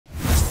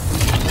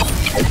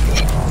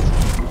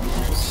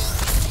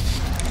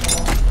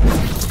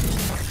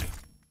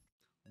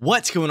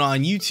What's going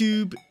on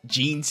YouTube?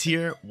 Jeans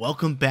here.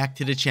 Welcome back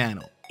to the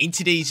channel. In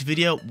today's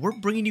video, we're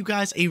bringing you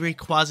guys a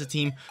Rayquaza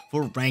team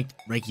for Ranked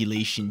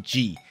Regulation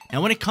G.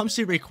 Now when it comes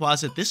to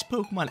Rayquaza, this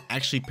Pokemon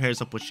actually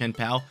pairs up with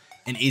Shenpao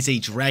and is a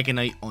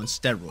Dragonite on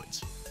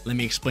steroids. Let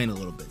me explain a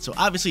little bit. So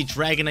obviously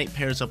Dragonite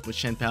pairs up with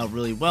Shenpao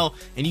really well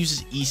and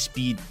uses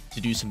E-Speed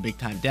to do some big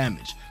time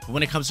damage. But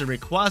when it comes to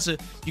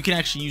Rayquaza, you can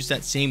actually use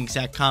that same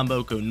exact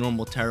combo, go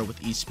normal Terra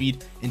with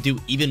E-Speed, and do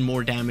even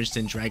more damage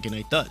than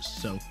Dragonite does.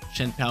 So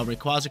Shenpao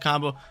Rayquaza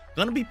combo,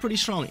 gonna be pretty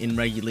strong in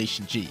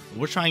Regulation G.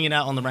 We're trying it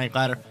out on the rank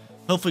ladder,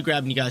 hopefully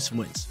grabbing you guys some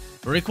wins.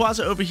 But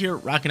Rayquaza over here,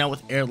 rocking out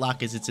with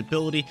Airlock as its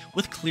ability,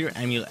 with Clear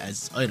Amulet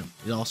as its item.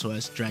 It also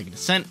has Dragon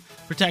Descent,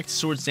 Protect,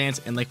 Swords Dance,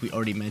 and like we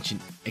already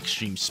mentioned,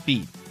 Extreme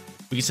Speed.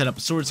 We can set up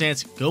a Swords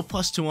Dance, go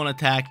 +2 on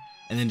attack,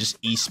 and then just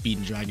E-Speed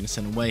and Dragon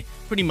Descent away,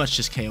 pretty much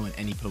just KOing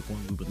any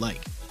Pokemon we would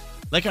like.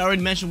 Like I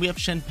already mentioned, we have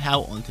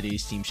Shenpao on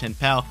today's team.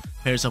 Shenpao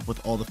pairs up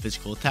with all the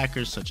physical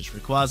attackers such as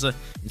Rayquaza,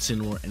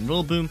 Incineroar, and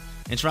Rillaboom,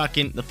 and it's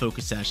rocking the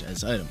Focus Sash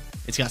as item.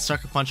 It's got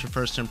Sucker Punch for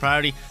first turn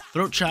priority,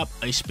 Throat Chop,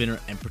 Ice Spinner,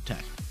 and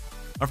Protect.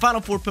 Our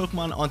final 4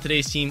 Pokemon on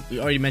today's team, we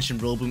already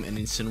mentioned Rillaboom and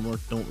Incineroar.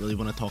 Don't really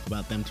want to talk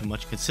about them too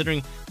much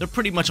considering they're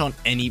pretty much on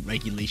any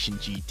Regulation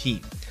G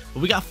team.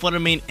 But we got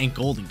Fluttermane and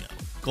Gholdengo.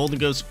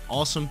 Gholdengo's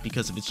awesome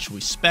because of its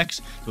choice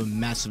specs, doing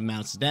massive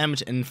amounts of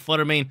damage, and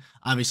Fluttermane,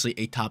 obviously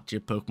a top tier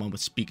Pokemon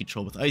with speed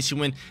control with Icy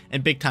Wind,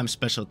 and big time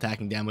special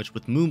attacking damage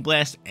with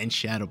Moonblast and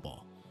Shadow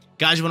Ball.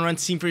 Guys, you want to rent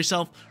the team for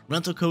yourself?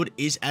 Rental code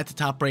is at the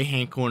top right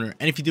hand corner,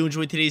 and if you do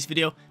enjoy today's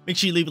video, make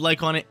sure you leave a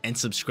like on it and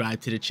subscribe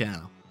to the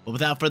channel. But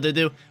without further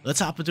ado, let's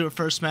hop into our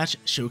first match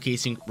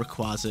showcasing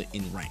Rayquaza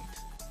in Ranked.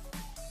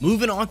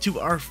 Moving on to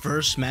our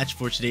first match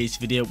for today's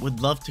video,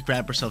 would love to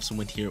grab ourselves some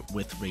win here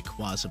with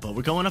Rayquaza, but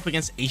we're going up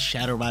against a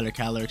Shadow Rider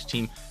Calyrex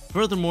team.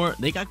 Furthermore,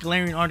 they got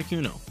Galarian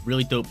Articuno,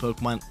 really dope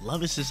Pokemon,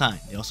 love his design.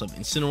 They also have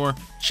Incineroar,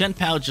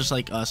 Shenpao just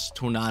like us,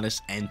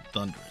 Tornadus, and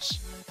Thundurus.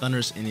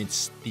 Thundurus in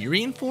its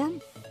Therian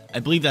form? I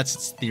believe that's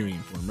its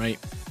Therian form, right?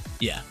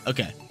 Yeah,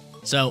 okay.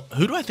 So,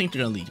 who do I think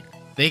they're going to lead here?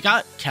 They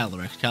got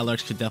Calyrex.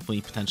 Calyrex could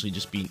definitely potentially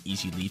just be an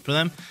easy lead for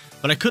them,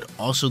 but I could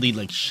also lead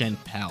like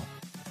Shenpao.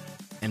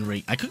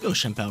 And I could go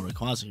Shenpao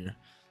Rayquaza here.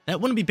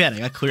 That wouldn't be bad. I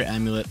got Clear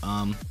Amulet.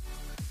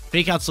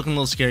 Fake Out's looking a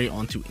little scary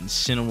onto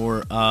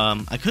Incineroar.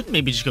 I could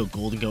maybe just go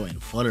Gholdengo and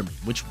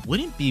Fluttermane, which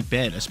wouldn't be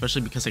bad,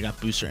 especially because I got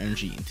Booster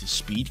Energy into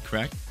Speed,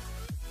 correct?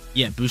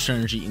 Yeah, Booster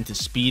Energy into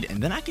Speed,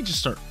 and then I could just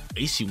start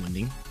Icy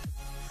Winding.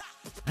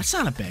 That's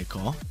not a bad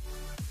call.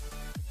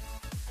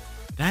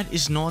 That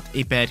is not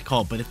a bad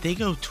call, but if they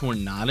go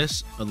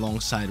Tornadus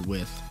alongside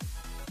with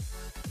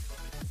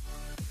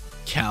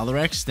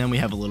Calyrex, then we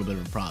have a little bit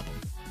of a problem.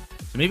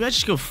 So maybe I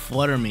just go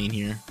Fluttermane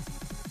here,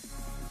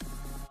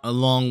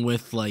 along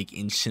with like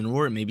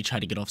Incineroar, and maybe try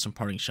to get off some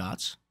parting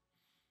shots.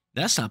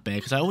 That's not bad,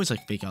 because I always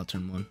like Fake Out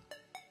turn 1.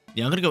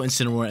 Yeah, I'm going to go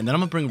Incineroar, and then I'm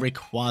going to bring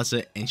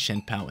Rayquaza and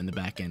Shenpao in the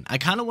back end. I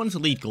kind of wanted to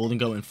lead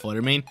Gholdengo and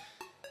Fluttermane,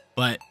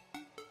 but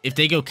if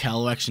they go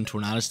Calyrex and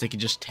Tornadus, they could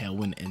just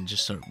Tailwind and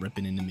just start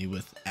ripping into me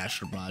with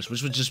Astral Barrage,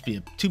 which would just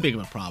be too big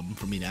of a problem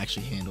for me to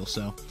actually handle.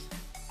 So,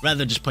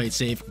 rather just play it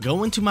safe.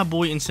 Go into my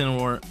boy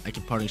Incineroar. I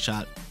can parting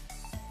shot.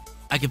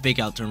 I can Fake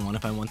Out turn 1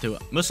 if I want to.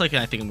 Most likely,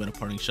 I think I'm going to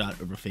parting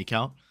shot over Fake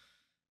Out,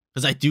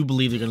 because I do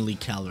believe they're going to lead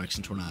Calyrex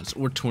and Tornadus,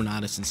 or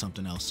Tornadus and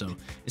something else. So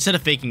instead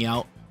of faking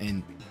out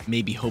and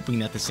maybe hoping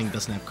that this thing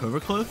doesn't have Cobra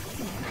Cloak,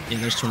 yeah,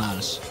 there's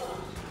Tornadus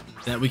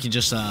that we can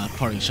just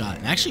parting shot.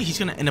 And actually, he's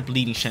going to end up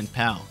leading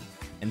Shenpao.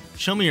 And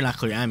show me you're not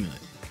Clear Amulet.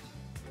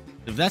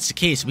 If that's the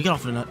case, we got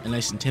off a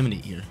nice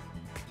Intimidate here.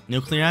 No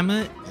Clear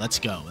Amulet? Let's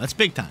go. That's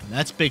big time.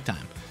 That's big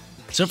time.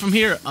 So from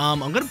here, I'm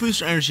going to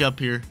boost our energy up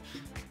here.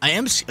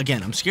 I'm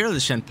scared of the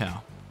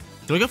Shenpao.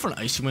 Do I go for an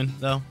Icy Wind,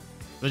 though?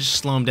 Do I just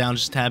slow him down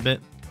just a tad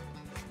bit?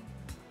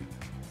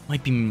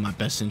 Might be in my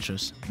best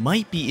interest.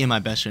 Might be in my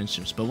best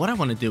interest. But what I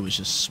want to do is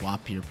just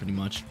swap here, pretty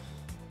much.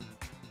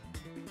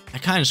 I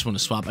kind of just want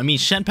to swap. I mean,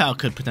 Shenpao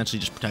could potentially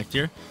just Protect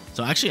here.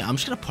 So actually, I'm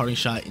just going to parting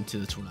shot into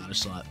the Tornado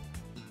slot.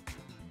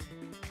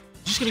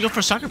 Just going to go for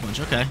a Sucker Punch.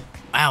 Okay.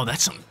 Wow,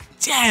 that's some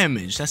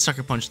damage. That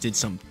Sucker Punch did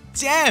some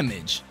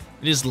damage.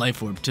 It is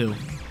Life Orb, too.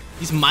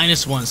 He's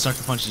 -1.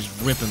 Sucker Punch is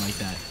ripping like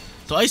that.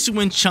 So Icy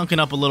Wind chunking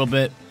up a little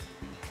bit.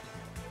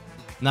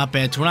 Not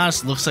bad.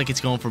 Tornadus looks like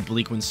it's going for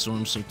Bleak Wind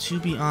Storm. So to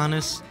be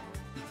honest,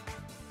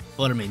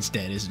 Fluttermane's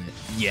dead, isn't it?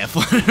 Yeah,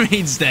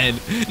 Fluttermane's dead.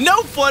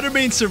 No,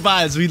 Fluttermane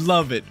survives. We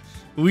love it.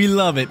 We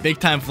love it. Big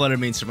time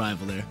Fluttermane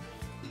survival there.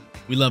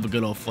 We love a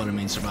good old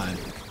Fluttermane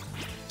survival.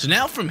 So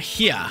now from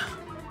here,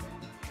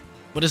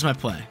 what is my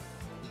play?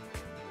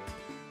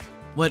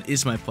 What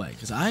is my play?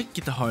 Because I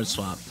get the hard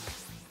swap.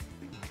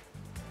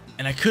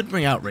 And I could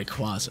bring out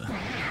Rayquaza.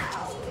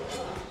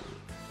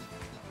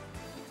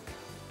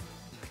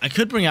 I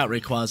could bring out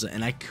Rayquaza,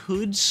 and I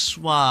could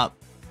swap.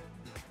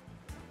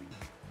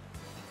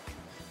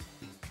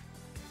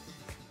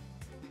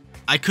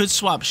 I could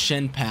swap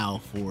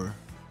Shenpao for,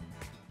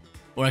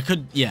 or I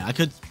could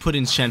put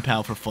in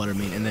Shenpao for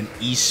Fluttermane, and then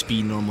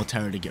E-Speed normal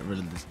Terra to get rid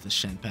of the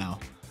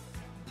Shenpao.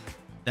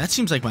 That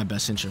seems like my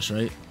best interest,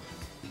 right?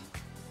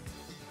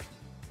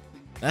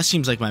 That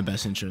seems like my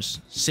best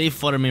interest. Save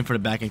Flutter Mane for the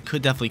back end.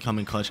 Could definitely come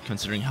in clutch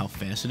considering how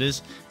fast it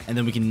is. And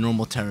then we can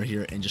normal Terra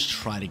here and just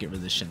try to get rid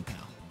of this Shen Pao.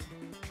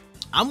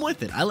 I'm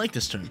with it. I like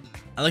this turn.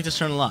 I like this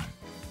turn a lot.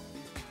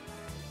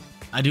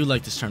 I do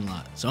like this turn a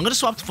lot. So I'm going to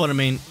swap to Flutter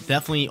Mane.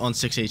 Definitely on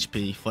 6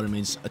 HP. Flutter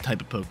Mane's a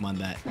type of Pokemon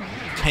that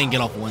can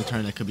get off one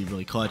turn. That could be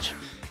really clutch. And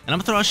I'm going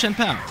to throw out Shen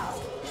Pao.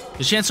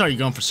 The chances are you're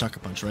going for Sucker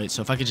Punch, right?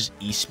 So if I could just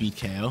E-Speed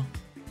KO,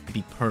 it'd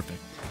be perfect.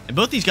 And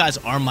both these guys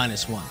are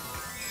 -1.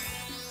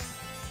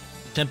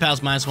 Shen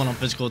Pao's -1 on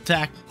physical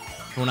attack.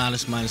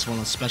 Tornadus -1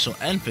 on special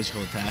and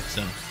physical attack.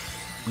 So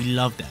we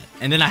love that.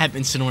 And then I have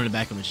Incineroar in the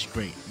back end, which is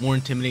great. More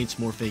Intimidates,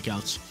 more Fake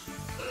Outs.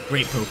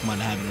 Great Pokemon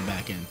to have in the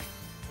back end.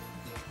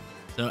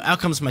 So out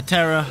comes my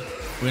Terra.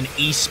 We're going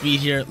to E-Speed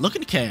here.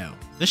 Looking to KO.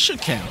 This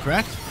should KO,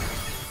 correct?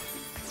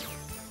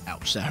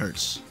 Ouch, that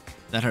hurts.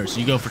 That hurts. So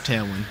you go for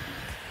Tailwind.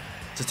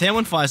 So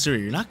Tailwind flies through.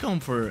 You're not going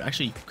for...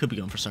 Actually, you could be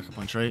going for Sucker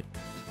Punch, right?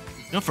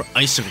 You're going for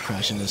Icicle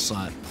Crash in this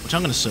slot, which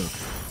I'm going to soak.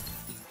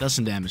 Does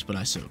some damage, but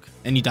I soak.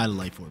 And you die to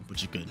Life Orb,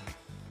 which is good.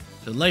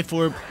 So Life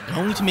Orb,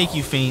 going to make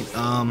you faint.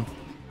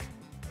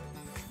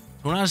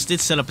 Tornadus did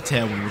set up a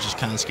Tailwind, which is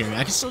kind of scary.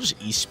 I can still just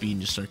E-Speed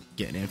and just start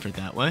getting after it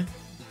that way.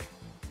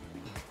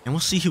 And we'll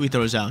see who he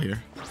throws out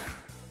here.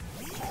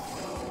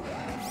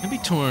 Maybe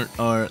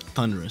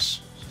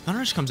Thundurus. So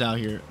Thundurus comes out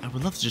here. I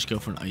would love to just go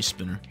for an Ice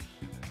Spinner.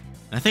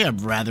 And I think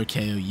I'd rather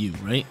KO you,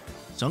 right?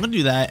 So I'm going to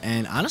do that,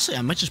 and honestly,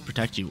 I might just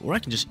protect you, or I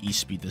can just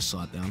E-Speed this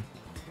slot down.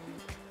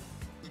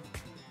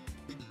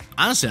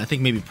 Honestly, I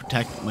think maybe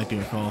Protect might be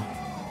a call.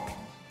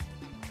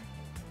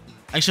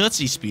 Actually, let's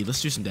E-Speed.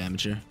 Let's do some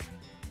damage here.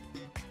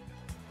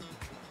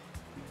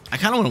 I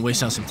kind of want to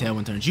waste out some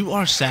Tailwind turns. You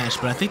are Sash,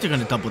 but I think they're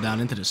going to double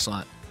down into this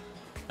slot.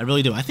 I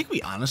really do. I think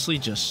we honestly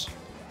just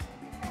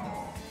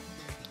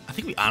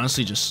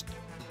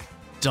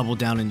double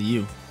down into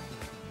you.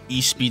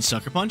 E-Speed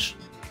Sucker Punch.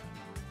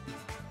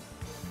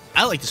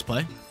 I like this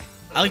play.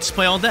 I like this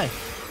play all day.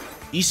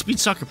 E-Speed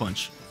Sucker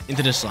Punch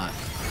into this slot.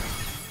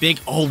 Big.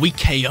 Oh, we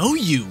KO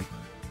you.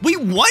 We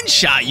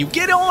one-shot you.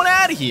 Get on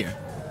out of here.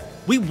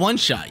 We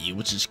one-shot you,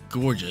 which is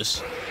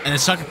gorgeous. And then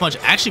Sucker Punch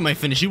actually might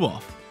finish you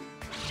off.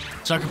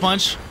 Sucker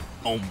Punch.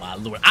 Oh, my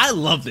lord. I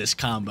love this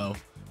combo.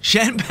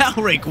 Shen Pao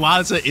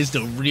Rayquaza is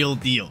the real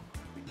deal.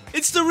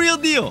 It's the real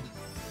deal.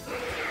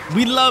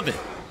 We love it.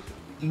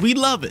 We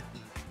love it.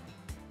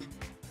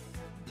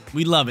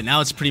 We love it. Now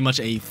it's pretty much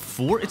a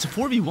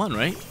 4v1,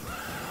 right?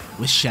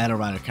 With Shadow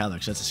Rider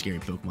Calyrex. That's a scary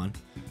Pokemon.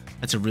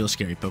 That's a real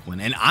scary Pokemon.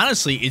 And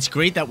honestly, it's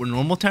great that we're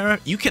normal Terra.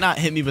 You cannot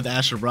hit me with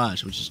Astral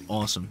Barrage, which is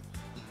awesome.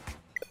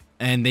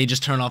 And they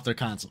just turn off their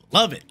console.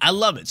 Love it. I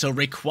love it. So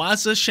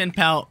Rayquaza, Shen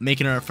Pao,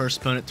 making our first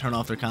opponent turn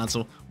off their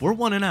console. We're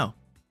 1-0.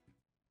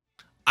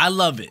 I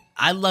love it.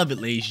 I love it,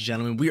 ladies and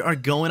gentlemen. We are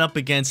going up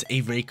against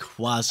a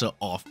Rayquaza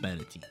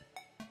off-meta team.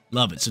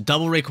 Love it. So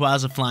double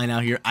Rayquaza flying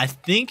out here. I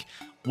think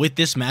with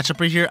this matchup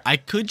right here, I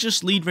could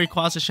just lead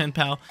Rayquaza Shen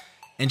Pao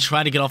and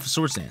try to get off a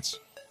Swords Dance.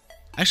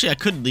 Actually, I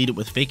could lead it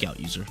with Fake Out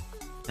User.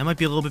 That might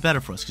be a little bit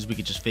better for us because we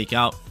could just Fake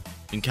Out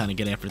and kind of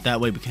get after it that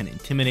way. We kind of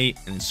Intimidate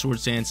and then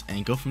Swords Dance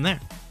and go from there.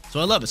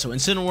 So I love it. So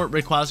Incineroar,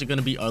 Rayquaza are going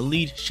to be our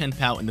lead, Shen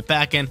Pao in the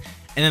back end.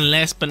 And then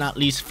last but not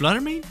least,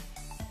 Flutter Mane?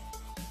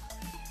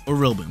 Or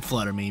Rillaboom,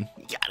 Flutter Mane.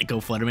 You gotta go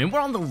Flutter Mane. We're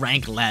on the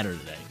rank ladder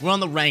today. We're on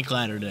the rank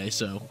ladder today,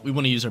 so we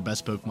want to use our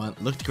best Pokemon.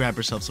 Look to grab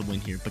ourselves a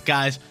win here. But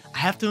guys, I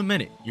have to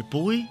admit it. Your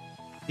boy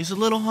is a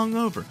little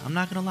hungover. I'm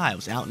not gonna lie. I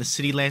was out in the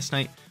city last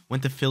night.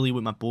 Went to Philly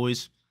with my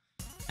boys.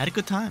 Had a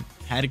good time.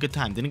 Had a good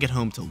time. Didn't get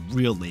home till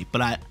real late.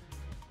 But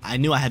I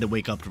knew I had to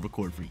wake up to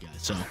record for you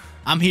guys. So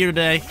I'm here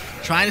today,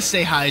 trying to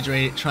stay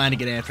hydrated, trying to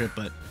get after it.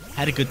 But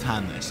had a good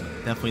time last night.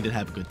 Definitely did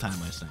have a good time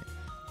last night.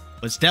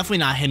 But it's definitely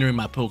not hindering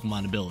my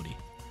Pokemon ability.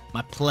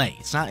 My play.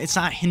 It's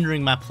not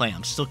hindering my play.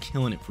 I'm still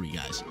killing it for you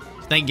guys. So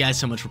thank you guys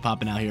so much for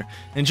popping out here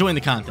and enjoying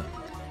the content.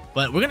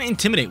 But we're going to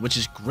Intimidate, which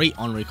is great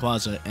on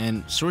Rayquaza.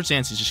 And Swords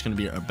Dance is just going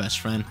to be our best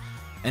friend.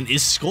 And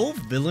is Skull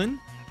Villain?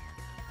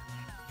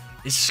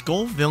 Is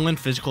Skull Villain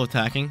physical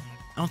attacking?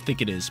 I don't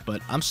think it is.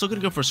 But I'm still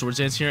going to go for Swords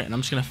Dance here. And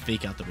I'm just going to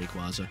Fake Out the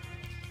Rayquaza.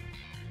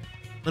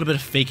 A little bit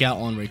of Fake Out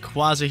on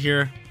Rayquaza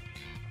here.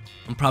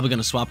 I'm probably going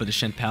to swap it to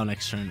Shen Pao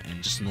next turn.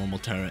 And just normal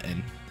Terra.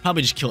 And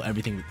probably just kill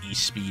everything with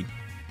E-Speed.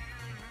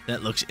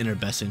 That looks in our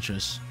best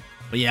interest.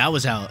 But yeah, I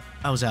was out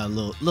a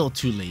little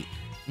too late.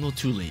 A little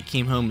too late.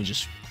 Came home and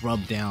just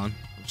rubbed down.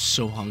 I was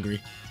so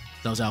hungry.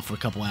 I was out for a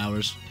couple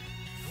hours.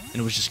 And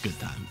it was just a good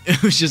time.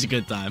 It was just a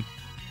good time.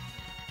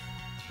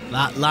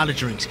 Lot of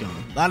drinks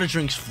going. A lot of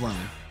drinks flowing.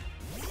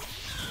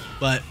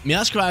 But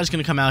Meowscarada is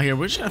going to come out here.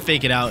 We're just going to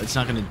Fake it out. It's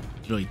not going to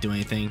really do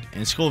anything.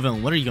 And Skull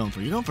Villain, what are you going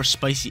for? You're going for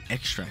Spicy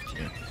Extract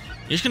here.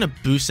 You're just going to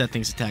boost that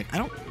thing's attack. I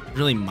don't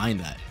really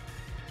mind that.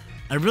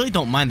 I really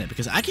don't mind that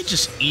because I could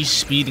just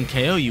E-Speed and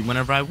KO you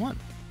whenever I want.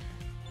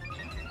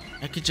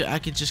 I could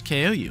just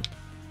KO you.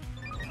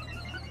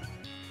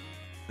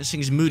 This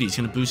thing's moody. It's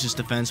going to boost his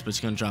defense, but it's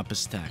going to drop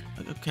his attack.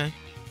 Okay.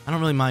 I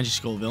don't really mind you,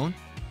 Skull Villain.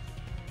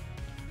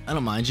 I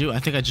don't mind you. I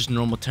think I just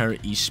normal Terra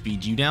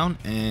E-Speed you down,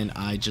 and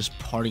I just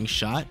Parting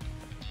Shot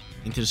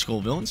into the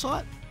Skull Villain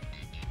slot.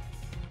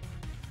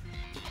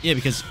 Yeah,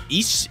 because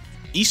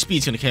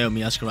E-Speed's going to KO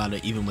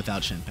Meowscarada even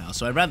without Shenpao,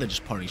 so I'd rather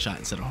just Parting Shot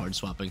instead of hard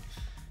swapping.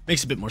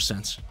 Makes a bit more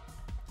sense.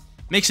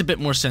 Makes a bit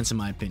more sense in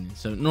my opinion.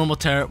 So normal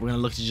Terra, we're going to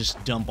look to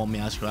just dump on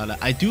Meowscarada.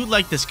 I do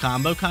like this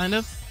combo, kind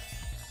of.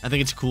 I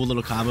think it's a cool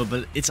little combo,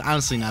 but it's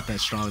honestly not that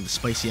strong. The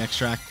Spicy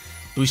Extract,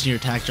 boosting your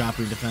attack,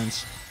 dropping your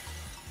defense.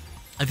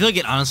 I feel like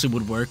it honestly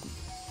would work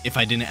if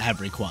I didn't have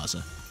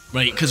Rayquaza,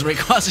 right? Because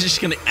Rayquaza is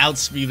just going to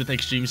outspeed with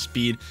extreme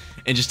speed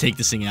and just take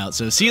this thing out.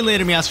 So see you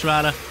later,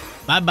 Meowscarada.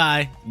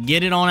 Bye-bye.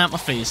 Get it on out my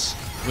face.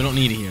 We don't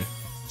need it here.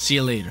 See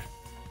you later.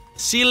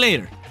 See you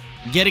later.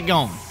 Get it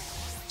going.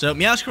 So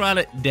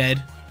Meowscarada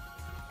dead.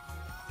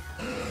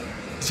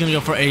 He's going to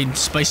go for a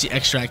Spicy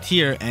Extract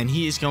here, and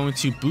he is going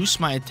to boost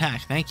my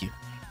attack. Thank you.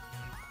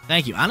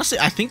 Thank you. Honestly,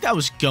 I think that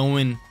was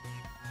going...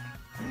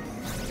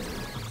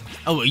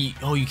 Oh,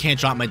 you can't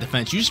drop my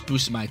defense. You just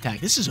boosted my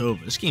attack. This is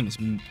over. This game is...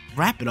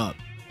 Wrap it up.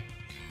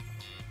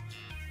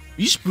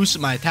 You just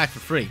boosted my attack for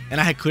free, and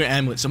I had Clear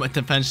Amulet, so my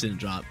defense didn't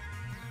drop.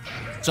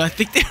 So I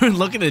think they were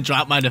looking to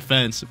drop my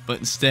defense, but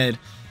instead,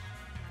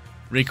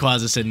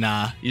 Rayquaza said,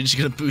 nah, you're just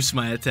going to boost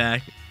my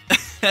attack.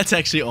 That's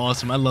actually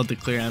awesome. I love the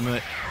Clear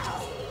Amulet.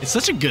 It's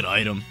such a good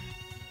item.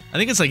 I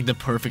think it's like the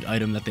perfect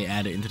item that they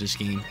added into this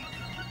game.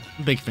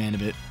 I'm a big fan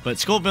of it. But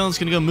Skullvillain's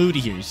going to go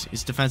moody here.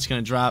 His defense is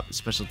going to drop. His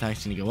special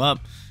attack's going to go up.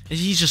 And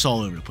he's just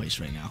all over the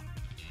place right now.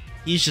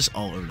 He's just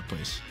all over the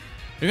place.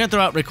 They're going to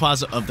throw out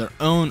Rayquaza of their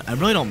own. I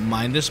really don't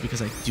mind this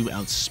because I do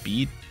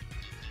outspeed.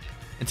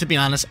 And to be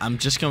honest, I'm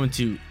just going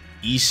to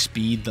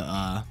E-Speed the...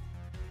 I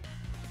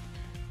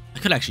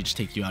could actually just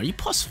take you out. Are you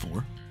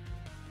 +4?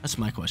 That's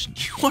my question.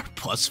 You are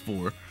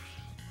 +4.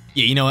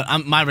 Yeah, you know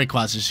what? My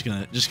Rayquaza is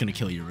just gonna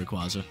kill your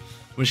Rayquaza.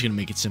 We're just gonna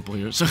make it simple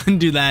here. So I'm gonna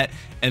do that,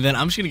 and then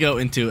I'm just gonna go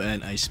into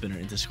an Ice Spinner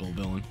into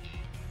Skullvillain.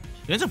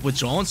 He ends up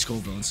withdrawing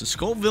Skullvillain. So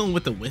Skullvillain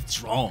with the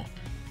withdrawal.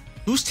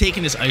 Who's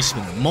taking this Ice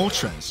Spinner?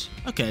 Moltres.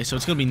 Okay, so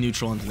it's gonna be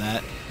neutral into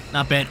that.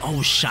 Not bad.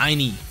 Oh,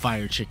 shiny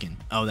Fire Chicken.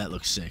 Oh, that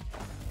looks sick.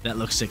 That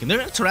looks sick. And they're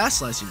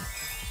terrestrializing.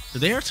 So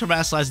they are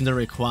terrestrializing their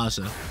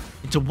Rayquaza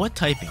into what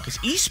typing? Because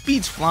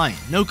E-Speed's flying.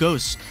 No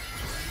Ghost.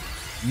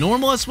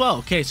 Normal as well.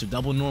 Okay, so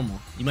double normal.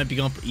 You might be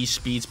going for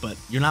E-Speeds, but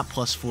you're not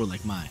 +4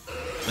 like my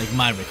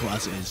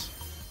Rayquaza is.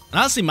 And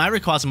honestly, my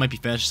Rayquaza might be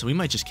faster, so we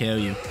might just KO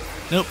you.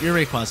 Nope, your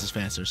Rayquaza's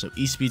faster. So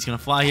E-Speed's gonna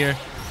fly here.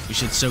 We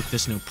should soak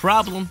this no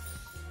problem.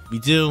 We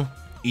do.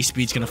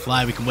 E-Speed's gonna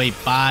fly. We can wait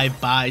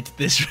bye-bye to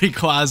this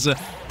Rayquaza.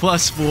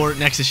 +4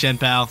 next to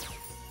Shenpao.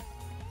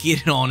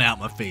 Get it on out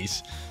my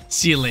face.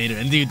 See you later.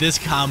 And dude, this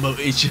combo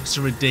is just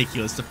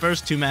ridiculous. The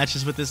first 2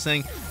 matches with this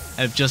thing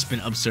have just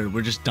been absurd.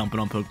 We're just dumping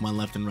on Pokemon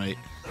left and right.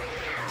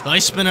 The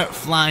Ice Spinner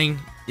flying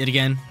yet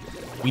again.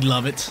 We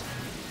love it.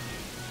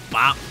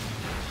 Bop.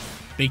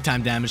 Big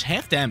time damage.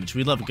 Half damage.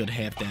 We love a good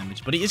half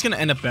damage. But he is going to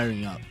end up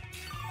burying up.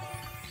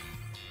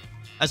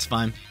 That's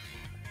fine.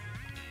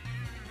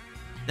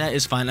 That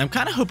is fine. I'm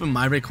kind of hoping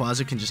my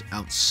Rayquaza can just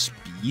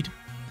outspeed.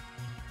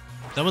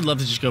 I would love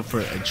to just go for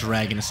a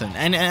Dragon Ascent.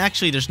 And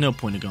actually, there's no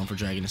point in going for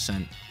Dragon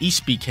Ascent.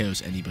 E-Speed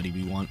KOs anybody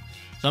we want.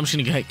 So I'm just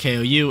going to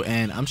KO you,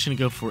 and I'm just going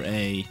to go for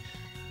a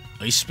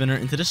Ice Spinner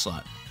into this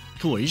slot.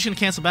 Cool. Are you just going to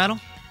cancel battle?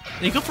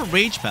 Yeah, you go for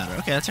Rage Powder.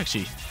 Okay, that's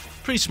actually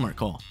a pretty smart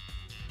call.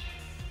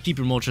 Keep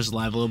your Moltres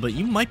alive a little bit.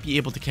 You might be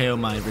able to KO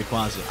my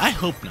Rayquaza. I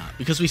hope not,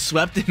 because we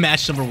swept in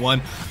match number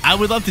 1. I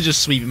would love to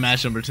just sweep in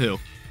match number 2.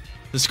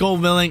 The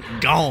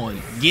Skullvillain,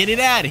 gone. Get it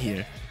out of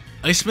here.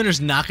 Ice Spinner's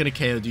not going to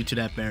KO due to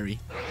that berry.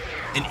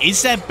 And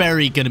is that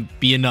berry going to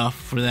be enough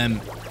for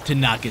them to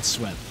not get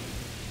swept?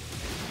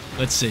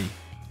 Let's see.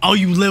 Oh,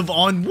 you live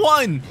on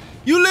 1!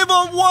 You live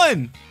on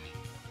 1!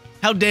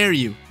 How dare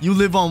you? You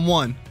live on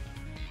 1.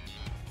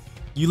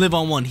 You live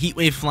on 1. Heat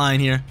Wave flying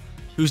here.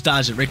 Who's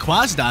dodged it?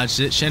 Rayquaza dodged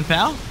it.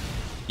 Shenpao?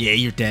 Yeah,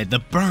 you're dead. The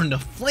burn, the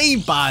flame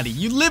body.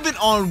 You live it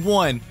on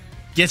 1.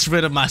 Gets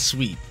rid of my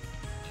sweep.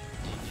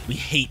 We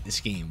hate this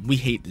game. We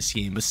hate this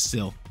game, but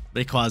still.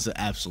 Rayquaza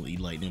absolutely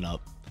lighting it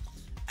up.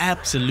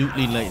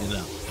 Absolutely lighting it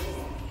up.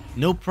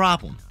 No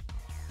problem.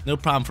 No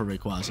problem for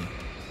Rayquaza.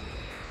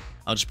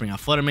 I'll just bring out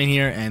Flutter Mane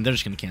here, and they're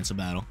just going to cancel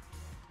battle.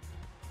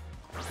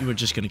 We were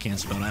just going to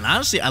cancel battle. And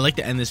honestly, I like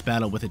to end this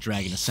battle with a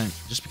Dragon Ascent,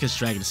 just because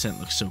Dragon Ascent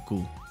looks so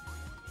cool.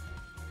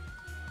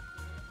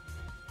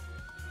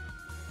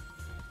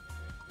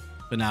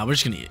 But now we're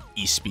just going to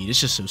E-Speed. It's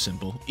just so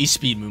simple.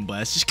 E-Speed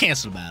Moonblast. Just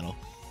cancel the battle.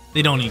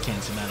 They don't need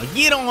cancel battle.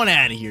 Get on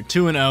out of here.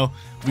 2-0.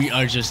 We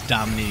are just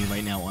dominating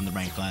right now on the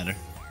rank ladder.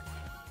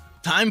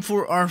 Time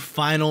for our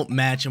final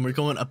match, and we're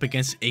going up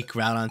against a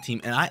Groudon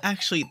team, and I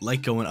actually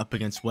like going up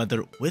against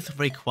weather with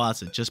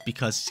Rayquaza just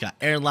because it's got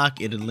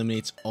airlock. It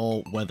eliminates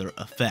all weather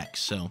effects,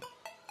 so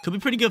could be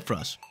pretty good for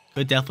us.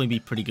 Could definitely be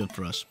pretty good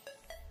for us.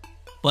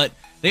 But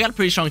they got a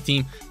pretty strong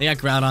team. They got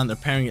Groudon. They're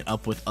pairing it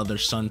up with other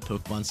Sun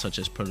Pokemon such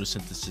as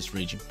Photosynthesis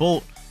Raging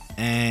Bolt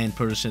and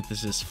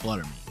Photosynthesis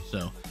Flutter Mane.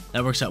 So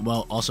that works out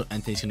well. Also,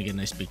 Entei's going to get a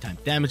nice big time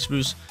damage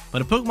boost.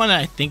 But a Pokemon that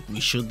I think we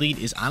should lead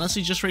is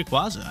honestly just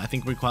Rayquaza. I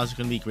think Rayquaza is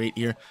going to be great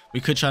here. We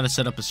could try to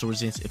set up a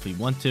Swords Dance if we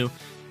want to.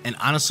 And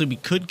honestly, we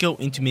could go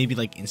into maybe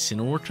like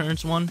Incineroar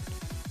turns 1.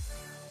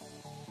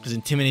 Because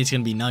Intimidate is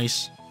going to be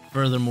nice.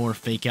 Furthermore,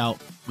 Fake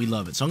Out, we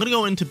love it. So I'm going to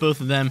go into both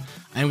of them.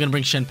 I am going to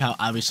bring Shenpao,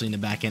 obviously, in the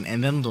back end.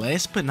 And then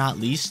last but not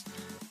least,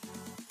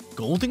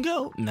 Golden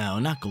Go? No,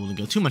 not Golden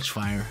Go. Too much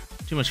fire.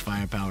 Too much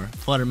firepower.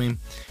 Flutter Mane.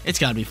 It's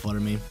got to be Flutter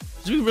Mane.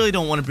 Because we really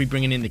don't want to be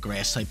bringing in the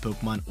Grass-type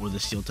Pokemon or the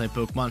Steel-type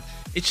Pokemon.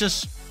 It's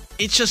just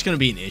going to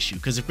be an issue.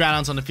 Because if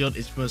Groudon's on the field,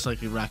 it's most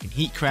likely rocking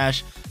Heat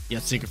Crash. You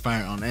have Sacred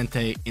Fire on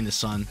Entei in the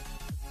sun.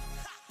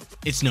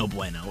 It's no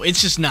bueno. It's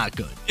just not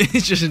good.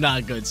 It's just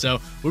not good. So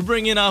we're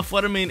bringing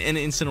Flutter Mane and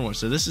Incineroar.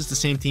 So this is the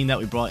same team that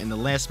we brought in the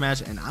last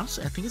match. And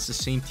honestly, I think it's the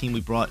same team we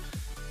brought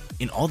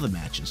in all the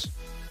matches.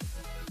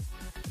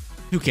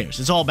 Who cares?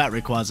 It's all about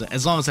Rayquaza.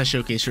 As long as I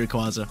showcase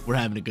Rayquaza, we're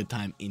having a good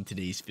time in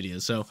today's video.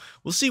 So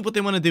we'll see what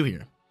they want to do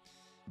here.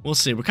 We'll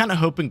see. We're kind of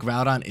hoping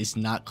Groudon is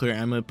not Clear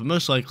Amulet, but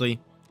most likely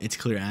it's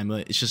Clear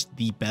Amulet. It's just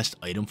the best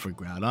item for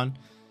Groudon.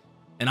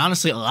 And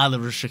honestly, a lot of the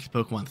restricted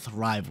Pokemon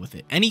thrive with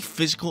it. Any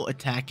physical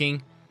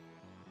attacking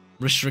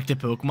restricted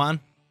Pokemon,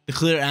 the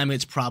Clear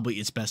Amulet's probably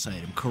its best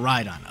item.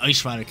 Miraidon,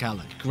 Ice Rider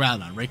Calyrex,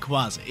 Groudon,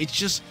 Rayquaza. It's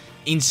just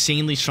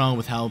insanely strong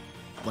with how,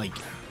 like,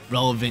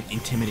 relevant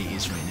Intimidate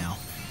is right now.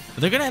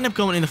 But they're going to end up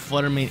going into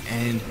Flutter Mane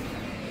and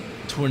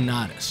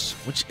Tornadus,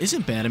 which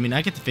isn't bad. I mean,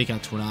 I get to Fake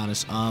Out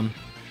Tornadus.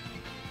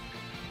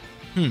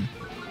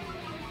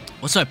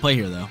 What should I play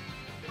here, though?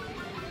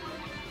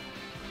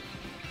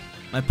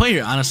 My play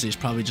here, honestly, is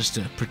probably just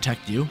to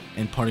protect you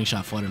and Parting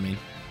Shot Flutter Mane.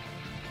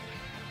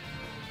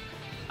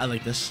 I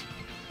like this.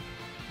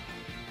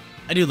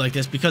 I do like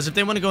this because if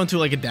they want to go into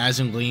like a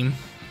Dazzling Gleam,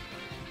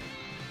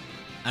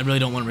 I really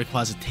don't want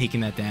Rayquaza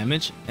taking that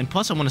damage. And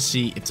plus, I want to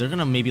see if they're going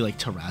to maybe like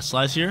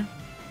Terrasilize here,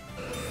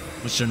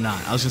 which they're not.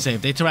 I was going to say,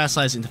 if they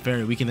Terrasilize into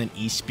Fairy, we can then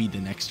E-Speed the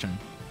next turn.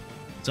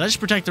 So I just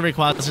protect the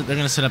Rayquaza. They're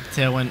going to set up a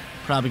Tailwind,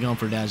 probably going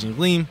for a Dazzling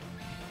Gleam.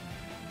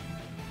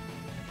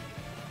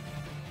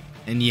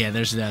 And yeah,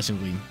 there's the Dazzling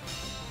Gleam.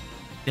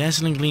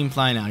 Dazzling Gleam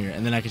flying out here,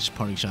 and then I can just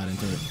Parting Shot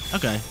into it.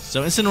 Okay,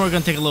 so Incineroar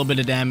gonna take a little bit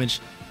of damage.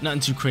 Nothing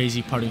too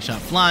crazy. Parting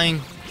Shot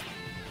flying.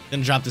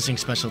 Gonna drop this thing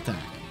special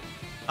attack.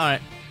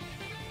 Alright.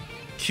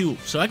 Cool.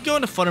 So I can go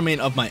into Flutter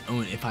Mane of my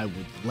own if I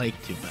would like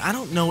to, but I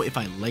don't know if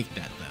I like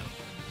that, though.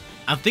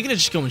 I'm thinking of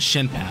just going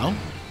Shenpao.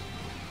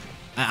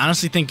 I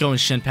honestly think going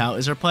Shenpao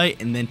is our play,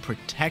 and then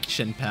protect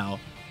Shenpao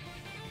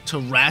to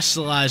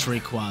rationalize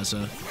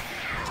Rayquaza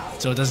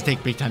so it doesn't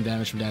take big time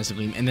damage from Dazzling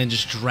Gleam, and then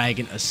just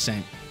Dragon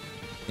Ascent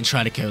and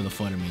try to KO the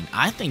Flutter Mane.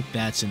 I think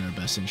that's in our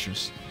best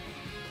interest.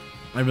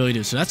 I really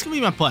do. So that's going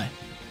to be my play.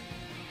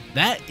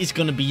 That is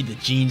going to be the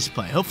Gene's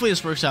play. Hopefully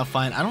this works out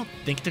fine. I don't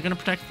think they're going to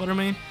protect Flutter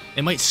Mane.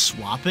 They might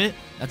swap it.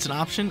 That's an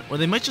option. Or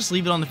they might just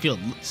leave it on the field.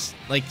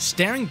 Like,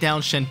 staring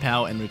down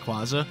Shenpao and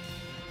Rayquaza,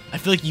 I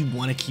feel like you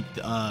want to keep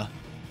the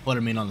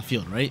Flutter Mane on the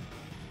field, right?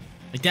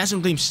 Like,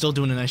 Dazzling Gleam's still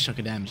doing a nice chunk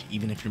of damage,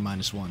 even if you're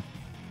 -1.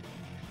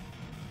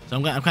 So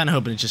I'm kind of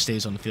hoping it just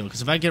stays on the field.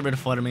 Because if I get rid of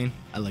Flutter Mane,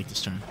 I like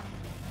this turn.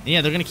 And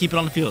yeah, they're going to keep it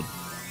on the field.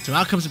 So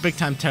out comes a big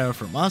time Terra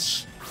from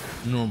us.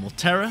 Normal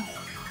Terra.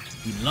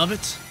 We love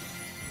it.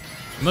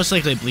 Most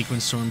likely a Bleak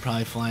Wind Storm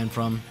probably flying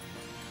from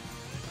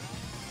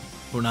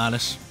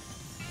Tornadus.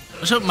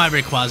 Let's hope my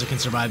Rayquaza can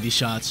survive these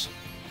shots.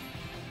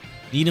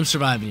 Need him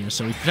surviving here.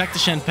 So we protect the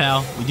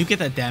Shenpao. We do get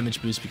that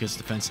damage boost because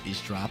defense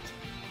is dropped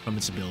from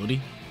its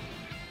ability.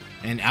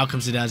 And out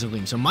comes the Dazzling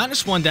Gleam. So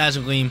 -1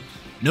 Dazzling Gleam.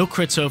 No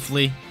crits,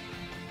 hopefully.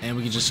 And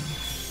we can just,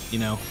 you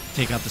know,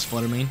 take out this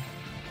Flutter Mane.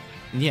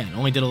 And yeah, it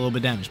only did a little bit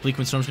of damage. Bleak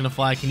Wind Storm's going to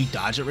fly. Can you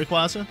dodge it,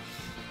 Rayquaza?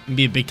 Can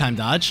be a big time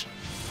dodge.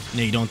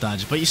 No, you don't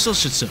dodge it, but you still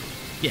should soak.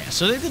 Yeah,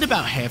 so they did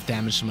about half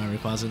damage to my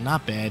Rayquaza.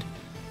 Not bad.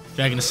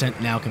 Dragon Ascent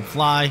now can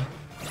fly.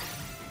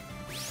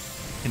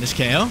 Can this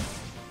KO?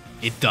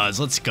 It does.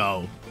 Let's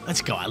go.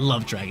 Let's go. I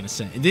love Dragon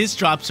Ascent. It is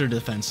drops her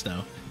defense,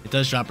 though. It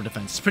does drop her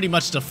defense. It's pretty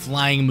much the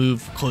flying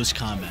move close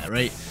combat,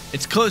 right?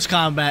 It's close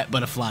combat,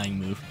 but a flying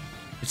move.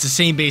 It's the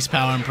same base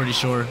power, I'm pretty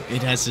sure.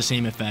 It has the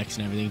same effects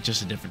and everything,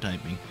 just a different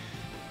typing.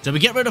 So we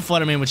get rid of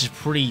Flutter Mane, which is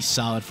pretty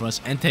solid for us.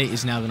 Entei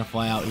is now going to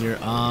fly out here.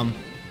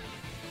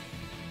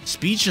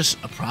 Speed's just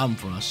a problem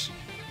for us.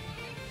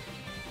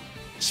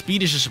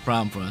 Speed is just a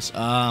problem for us.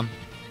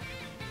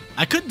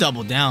 I could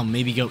double down,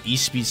 maybe go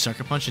E-Speed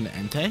Sucker Punch into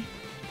Entei.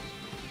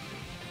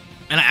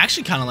 And I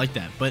actually kind of like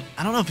that, but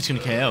I don't know if it's going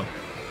to KO.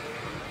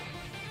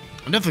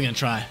 I'm definitely going to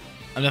try.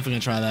 I'm definitely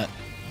going to try that.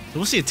 So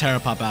we'll see a Terra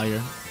pop out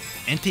here.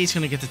 Entei's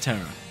going to get the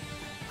Terra.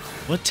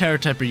 What Terra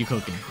type are you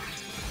cooking?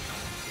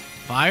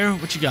 Fire?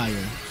 What you got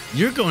here?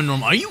 You're going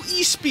normal. Are you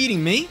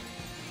E-Speeding me?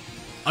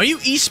 Are you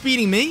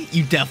E-Speeding me?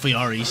 You definitely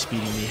are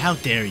E-Speeding me. How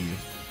dare you?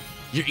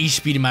 You're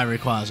E-Speeding my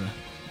Rayquaza.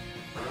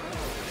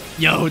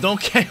 Yo,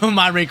 don't KO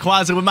my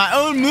Rayquaza with my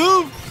own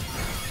move.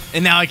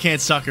 And now I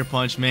can't Sucker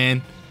Punch,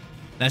 man.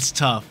 That's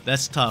tough.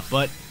 That's tough.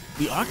 But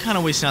we are kind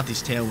of wasting out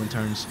these Tailwind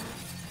turns.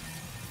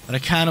 But I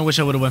kind of wish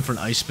I would have went for an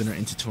Ice Spinner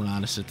into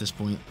Tornadus at this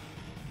point.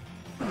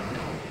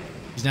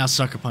 Because now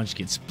Sucker Punch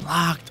gets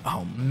blocked.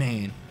 Oh,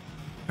 man.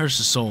 Hurts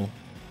the soul.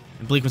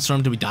 And Bleak Wind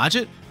Storm, do we dodge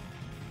it?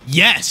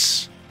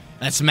 Yes!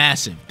 That's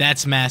massive.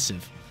 That's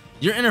massive.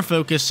 You're inner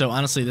focus, so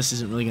honestly, this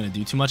isn't really going to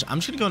do too much. I'm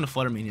just going to go into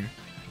Flutter Mane here.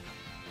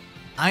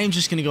 I am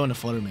just going to go into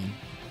Flutter Mane.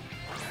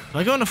 If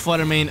I go into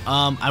Flutter Mane,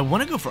 I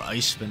want to go for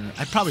Ice Spinner.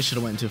 I probably should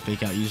have went into a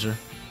Fake Out user,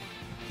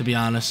 to be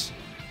honest.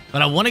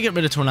 But I want to get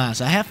rid of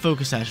Tornadus. I have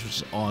Focus Sash, which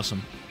is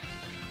awesome.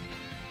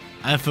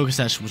 I have Focus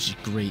Sash, which is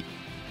great.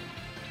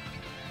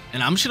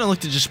 And I'm just going to look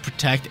to just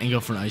protect and go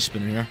for an Ice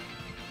Spinner here.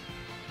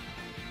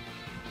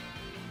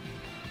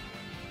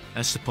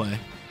 That's the play.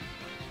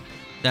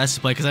 That's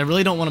the play, because I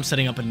really don't want him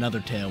setting up another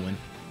Tailwind.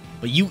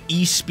 But you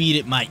E-Speed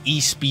at my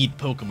E-Speed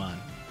Pokemon.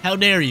 How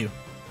dare you?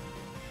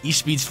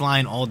 E-Speed's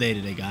flying all day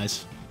today,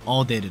 guys.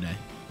 All day today.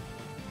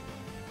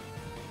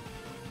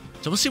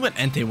 So we'll see what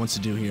Entei wants to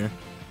do here.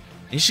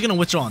 And he's just going to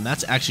withdraw, and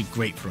that's actually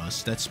great for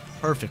us. That's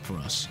perfect for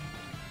us.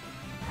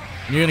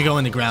 And you're going to go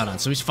into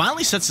Groudon. So he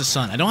finally sets the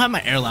Sun. I don't have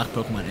my Airlock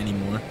Pokemon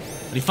anymore.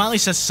 But he finally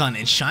sets the Sun,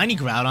 and Shiny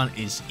Groudon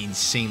is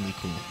insanely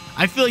cool.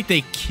 I feel like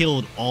they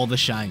killed all the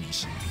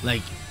Shinies.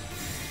 Like,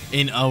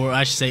 or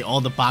I should say, all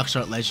the Box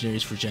Art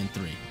Legendaries for Gen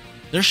 3.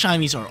 Their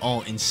Shinies are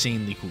all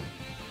insanely cool.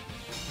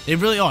 They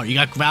really are. You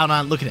got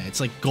Groudon, look at that. It's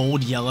like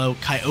gold, yellow.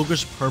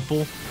 Kyogre's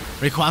purple.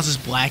 Rayquaza's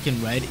black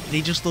and red. They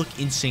just look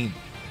insane.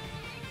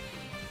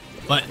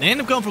 But they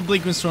end up going for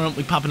Bleak Wind Storm.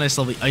 We pop a nice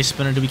lovely Ice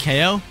Spinner. Do we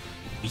KO?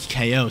 We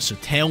KO. So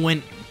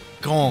Tailwind,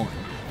 gone.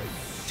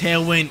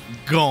 Tailwind,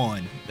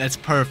 gone. That's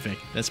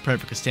perfect. That's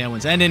perfect because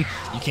Tailwind's ending.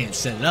 You can't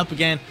set it up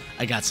again.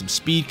 I got some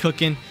speed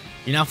cooking.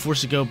 You're now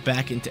forced to go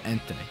back into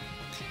Entei.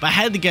 If I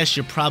had to guess,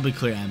 you're probably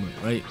clear Amulet,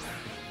 right?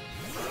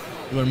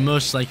 You are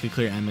most likely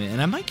clear Amulet.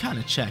 And I might kind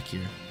of check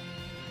here.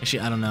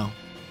 Actually, I don't know.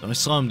 Do I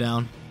slow him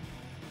down?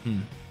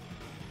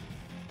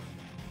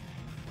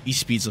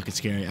 E-Speed's looking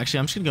scary. Actually,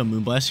 I'm just going to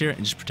go Moonblast here and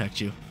just protect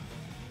you.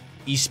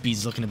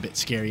 E-Speed's looking a bit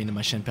scary into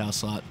my Shenpao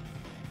slot.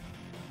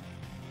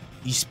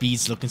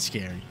 E-Speed's looking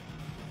scary.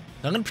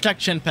 So I'm going to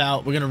protect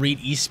Shenpao. We're going to read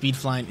E-Speed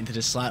flying into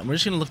this slot. And we're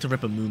just going to look to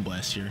rip a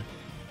Moonblast here.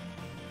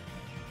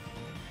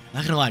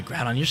 Not going to lie,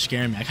 Groudon, you're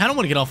scaring me. I kind of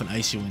want to get off an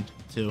Icy Wind,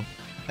 too.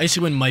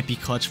 Icy Wind might be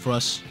clutch for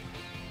us.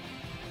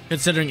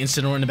 Considering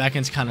Incineroar in the back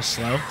end's kind of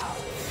slow.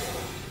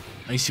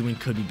 Icy Wind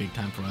could be big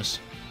time for us.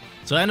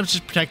 So I end up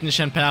just protecting the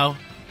Shenpao.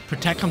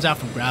 Protect comes out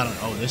from Groudon.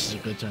 Oh, this is a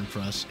good turn for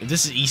us. If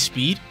this is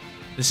E-Speed,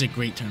 this is a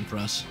great turn for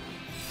us.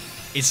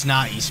 It's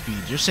not E-Speed.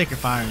 You're Sacred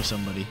Firing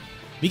somebody.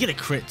 We get a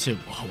crit, too.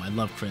 Oh, I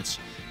love crits.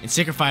 And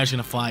Sacred Fire is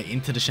going to fly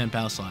into the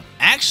Shenpao slot.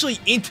 Actually,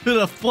 into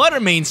the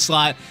Flutter Mane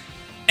slot.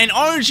 And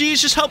RNG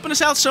is just helping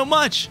us out so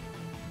much.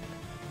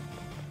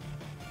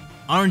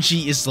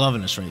 RNG is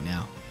loving us right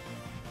now.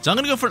 So I'm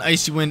going to go for an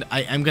Icy Wind.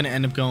 I am going to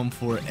end up going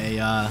for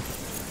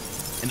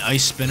an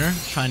Ice Spinner,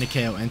 trying to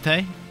KO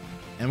Entei.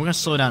 And we're going to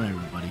slow down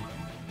everybody.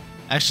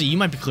 Actually, you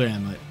might be clear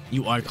Amulet.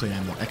 You are clear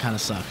Amulet. That kind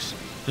of sucks.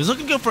 He's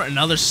looking to go for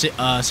another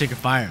Sacred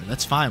Fire.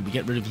 That's fine. We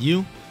get rid of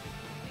you.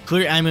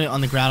 Clear Amulet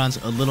on the Groudon's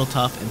a little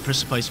tough. And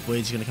Precipice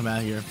Blade's going to come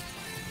out here.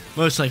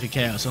 Most likely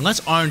KO. So unless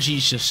RNG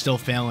is just still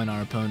failing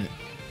our opponent.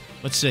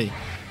 Let's see.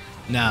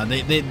 No,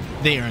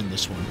 they earned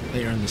this one.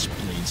 They earned this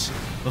Blades.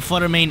 But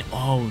Flutter Mane,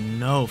 oh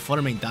no.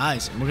 Flutter Mane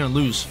dies. And we're going to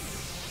lose.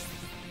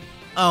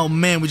 Oh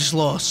man, we just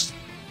lost.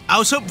 I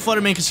was hoping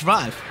Flutter Mane could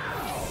survive.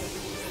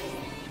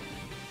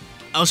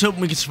 I was hoping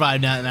we could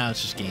survive. Now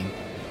it's just game.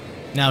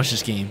 Now it's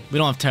just game. We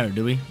don't have Terror,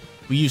 do we?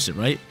 We used it,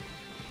 right?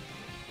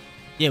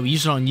 Yeah, we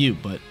used it on you,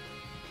 but...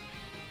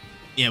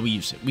 Yeah, we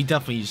used it. We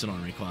definitely used it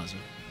on Rayquaza.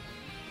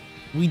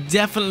 We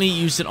definitely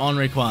used it on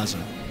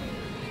Rayquaza.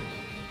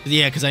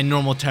 Yeah, because I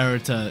normal Terror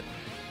to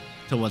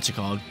what's it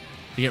called?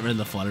 To get rid of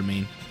the Flutter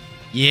Mane.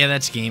 Yeah,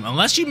 that's game.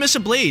 Unless you miss a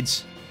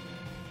Blades.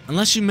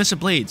 Unless you miss a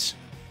Blades.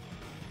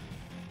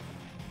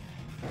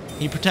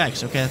 He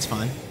protects. Okay, that's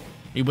fine.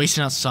 Are you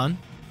wasting out Sun?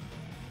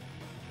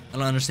 I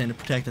don't understand to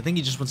protect. I think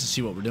he just wants to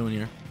see what we're doing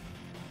here.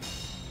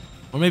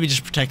 Or maybe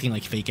just protecting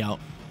like Fake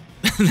Out.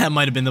 That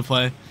might have been the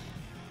play.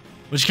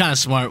 Which is kind of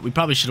smart. We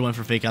probably should have went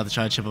for Fake Out to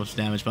try to chip up some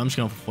damage. But I'm just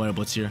going for Flare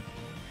Blitz here.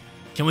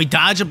 Can we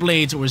dodge a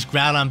Blades or is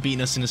Groudon beating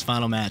us in his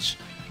final match?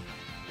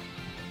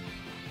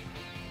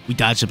 We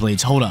dodged the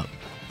Blades. Hold up.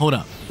 Hold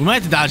up. We might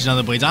have to dodge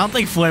another Blades. I don't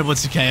think Flare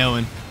Blitz is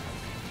KOing.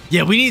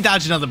 Yeah, we need to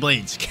dodge another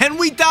Blades. Can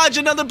we dodge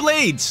another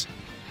Blades?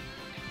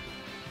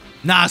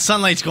 Nah,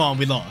 Sunlight's gone.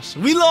 We lost.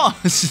 We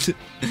lost.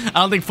 I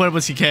don't think Flare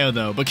Blitz can KO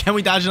though. But can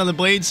we dodge another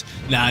Blades?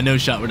 Nah, no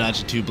shot. We're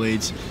dodging 2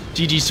 Blades.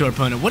 GG's to our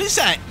opponent. What is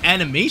that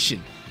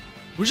animation?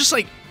 We're just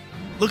like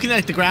looking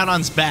at the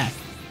Groudon's back.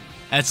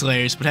 That's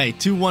hilarious. But hey,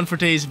 2-1 for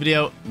today's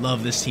video.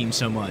 Love this team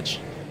so much.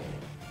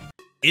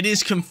 It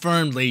is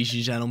confirmed, ladies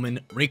and gentlemen.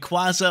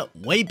 Rayquaza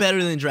way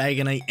better than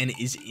Dragonite and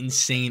is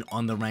insane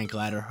on the rank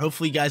ladder.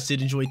 Hopefully you guys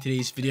did enjoy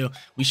today's video.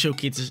 We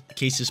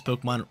showcased this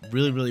Pokemon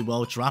really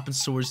well. Dropping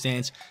Swords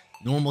Dance,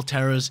 normal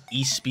Terras,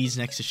 E-Speeds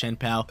next to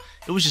Shenpao.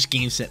 It was just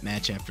game, set,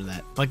 match after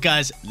that. But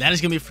guys, that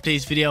is going to be it for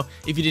today's video.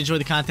 If you did enjoy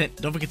the content,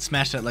 don't forget to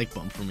smash that like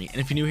button for me.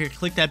 And if you're new here,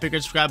 click that big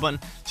red subscribe button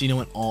so you know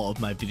when all of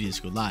my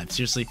videos go live.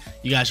 Seriously,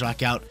 you guys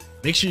rock out.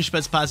 Make sure you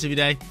spread some positivity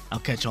today. I'll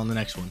catch you on the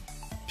next one.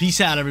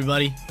 Peace out,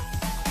 everybody.